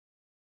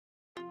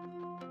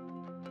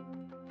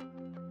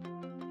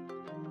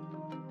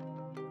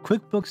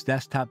QuickBooks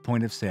Desktop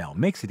Point of Sale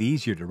makes it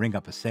easier to ring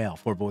up a sale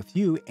for both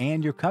you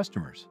and your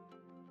customers.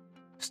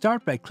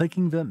 Start by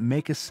clicking the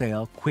Make a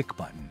Sale Quick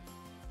button,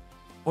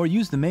 or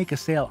use the Make a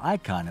Sale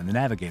icon in the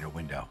Navigator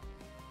window.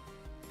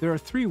 There are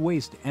 3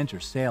 ways to enter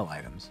sale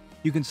items.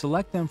 You can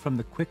select them from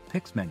the Quick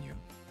Picks menu,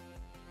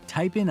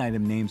 type in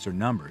item names or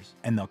numbers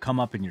and they'll come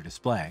up in your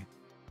display,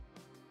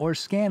 or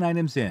scan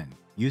items in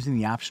using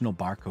the optional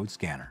barcode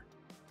scanner.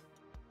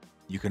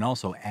 You can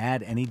also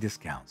add any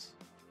discounts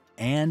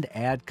and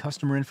add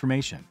customer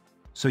information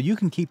so you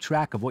can keep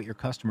track of what your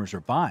customers are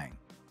buying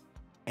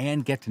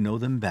and get to know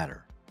them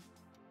better.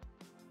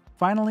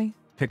 Finally,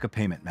 pick a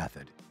payment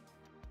method.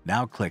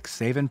 Now click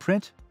Save and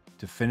Print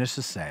to finish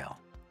the sale.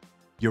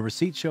 Your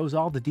receipt shows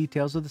all the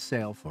details of the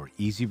sale for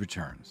easy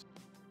returns.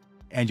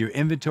 And your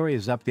inventory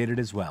is updated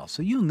as well,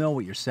 so you'll know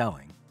what you're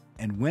selling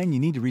and when you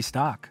need to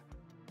restock.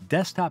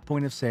 Desktop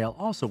Point of Sale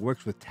also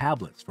works with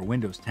tablets for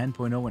Windows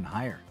 10.0 and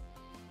higher,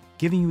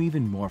 giving you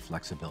even more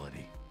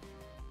flexibility.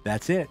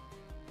 That's it.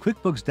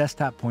 QuickBooks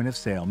Desktop Point of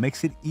Sale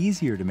makes it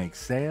easier to make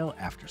sale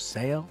after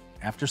sale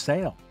after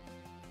sale.